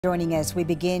Joining us, we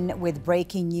begin with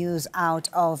breaking news out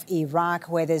of Iraq,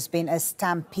 where there's been a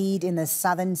stampede in the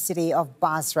southern city of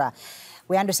Basra.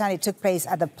 We understand it took place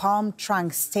at the Palm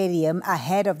Trunk Stadium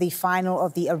ahead of the final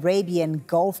of the Arabian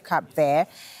Gulf Cup there.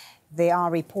 There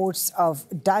are reports of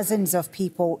dozens of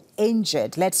people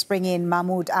injured. Let's bring in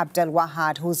Mahmoud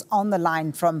Abdelwahed, who's on the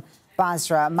line from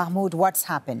Basra. Mahmoud, what's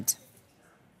happened?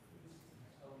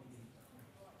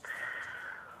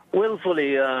 Well,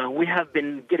 Fully, we have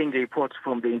been getting the reports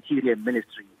from the Interior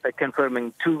Ministry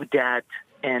confirming 2 dead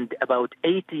and about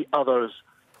 80 others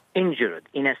injured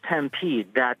in a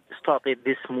stampede that started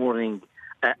this morning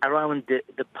around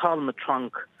the Palm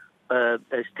Trunk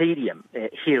Stadium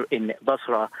here in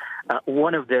Basra,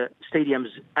 one of the stadiums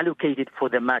allocated for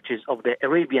the matches of the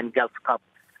Arabian Gulf Cup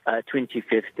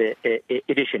 25th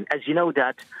edition. As you know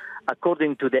that,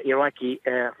 according to the Iraqi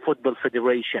Football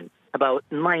Federation, about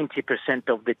 90%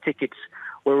 of the tickets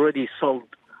were already sold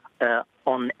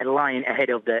on a line ahead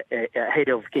of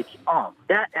kick-off.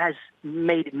 That has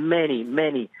made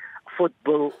many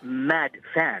football mad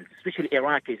fans, especially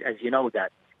Iraqis, as you know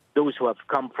that, those who have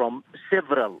come from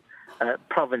several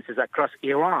provinces across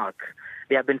Iraq.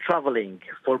 They have been traveling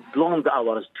for long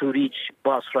hours to reach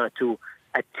Basra to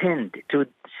attend, to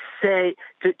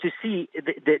see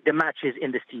the matches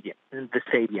in the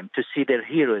stadium, to see their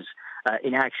heroes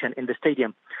in action in the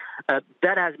stadium.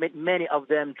 That has made many of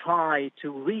them try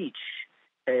to reach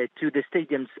to the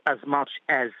stadiums as much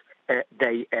as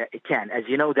they can. As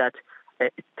you know that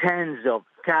tens of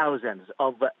thousands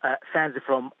of fans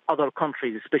from other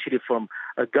countries, especially from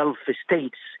Gulf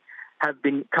states, have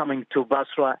been coming to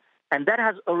Basra, and that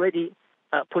has already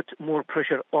put more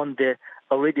pressure on the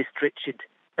already stretched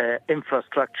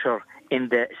infrastructure in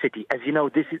the city. As you know,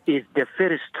 this is the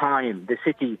first time the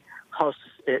city hosts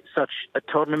such a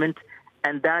tournament,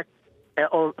 and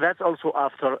that's also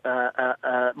after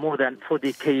more than 4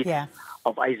 decades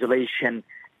of isolation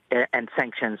and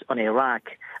sanctions on Iraq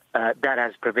that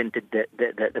has prevented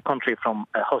the country from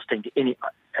hosting any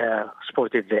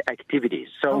sportive activities.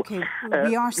 So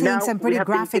we are seeing some pretty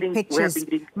graphic pictures.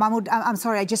 Mahmoud, I'm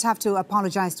sorry, I just have to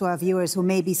apologize to our viewers who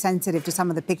may be sensitive to some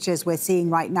of the pictures we're seeing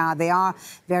right now. They are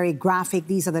very graphic.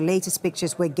 These are the latest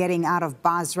pictures we're getting out of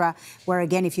Basra, where,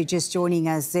 again, if you're just joining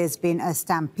us, there's been a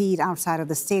stampede outside of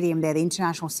the stadium there, the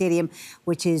international stadium,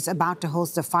 which is about to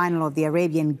host the final of the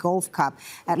Arabian Gulf Cup.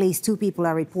 At least 2 people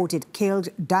are reported killed.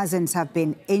 Dozens have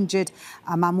been injured.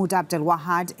 Mahmoud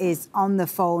Abdelwahed is on the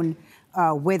phone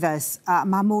with us.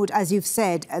 Mahmoud, as you've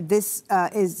said, this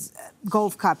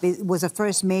Gulf Cup was the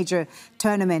first major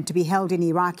tournament to be held in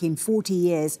Iraq in 40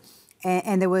 years.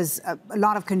 And there was a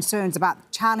lot of concerns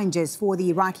about challenges for the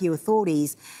Iraqi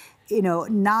authorities. You know,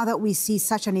 now that we see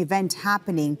such an event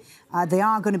happening, there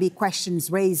are going to be questions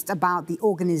raised about the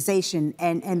organization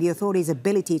and the authorities'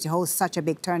 ability to host such a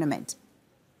big tournament.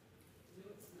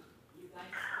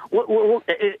 Well,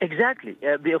 exactly.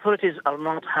 The authorities are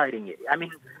not hiding it. I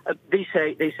mean, they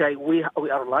say we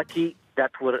are lucky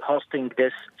that we're hosting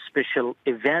this special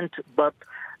event, but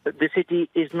the city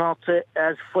is not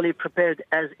as fully prepared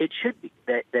as it should be.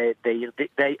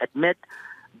 They admit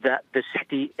that the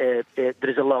city, there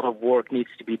is a lot of work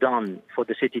needs to be done for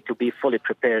the city to be fully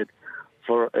prepared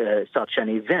for such an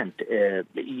event.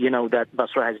 You know that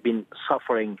Basra has been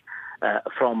suffering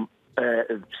from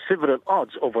several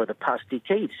odds over the past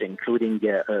decades, including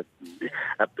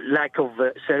lack of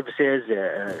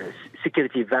services,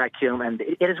 security vacuum, and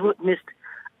it has witnessed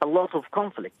a lot of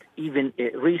conflict, even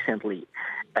recently.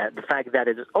 The fact that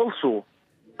it is also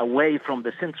away from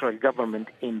the central government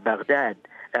in Baghdad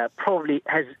probably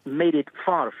has made it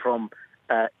far from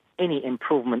any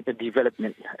improvement in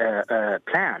development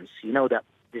plans. You know that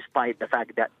despite the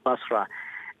fact that Basra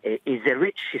is a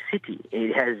rich city,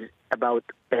 it has about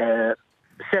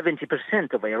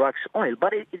 70% of Iraq's oil,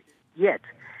 but yet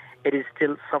it is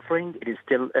still suffering. It is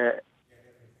still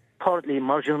partly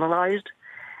marginalized,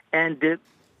 and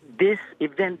this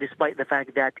event, despite the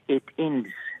fact that it ends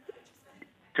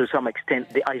to some extent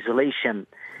the isolation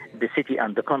the city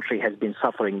and the country has been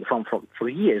suffering from for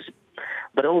years,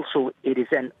 but also it is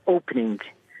an opening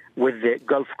with the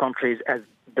Gulf countries, as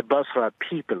the Basra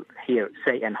people here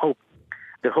say and hope.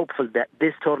 They're hopeful that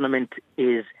this tournament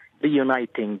is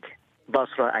reuniting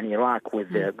Basra and Iraq with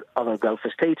the other Gulf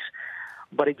states.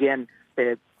 But again,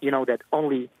 you know that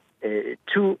only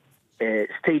 2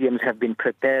 stadiums have been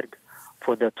prepared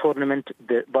for the tournament.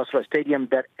 The Basra Stadium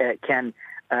that can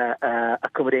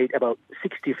accommodate about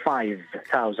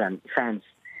 65,000 fans.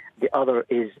 The other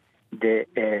is the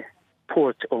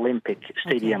Port Olympic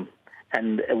Stadium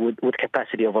and with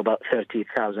capacity of about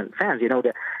 30,000 fans. You know,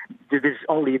 this is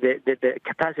only the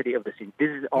capacity of the city. This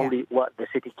is only what the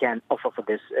city can offer for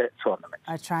this tournament.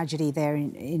 A tragedy there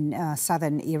in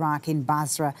southern Iraq, in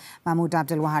Basra. Mahmoud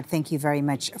Abdelwahed, thank you very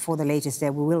much for the latest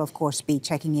there. We will, of course, be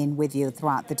checking in with you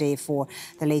throughout the day for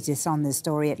the latest on this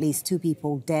story. At least 2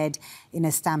 people dead in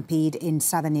a stampede in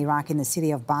southern Iraq, in the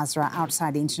city of Basra,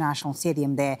 outside the International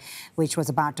Stadium there, which was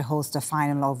about to host the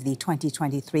final of the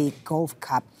 2023 Gulf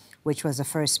Cup, which was the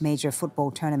first major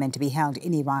football tournament to be held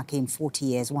in Iraq in 40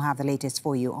 years. We'll have the latest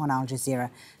for you on Al Jazeera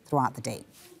throughout the day.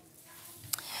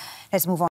 Let's move on.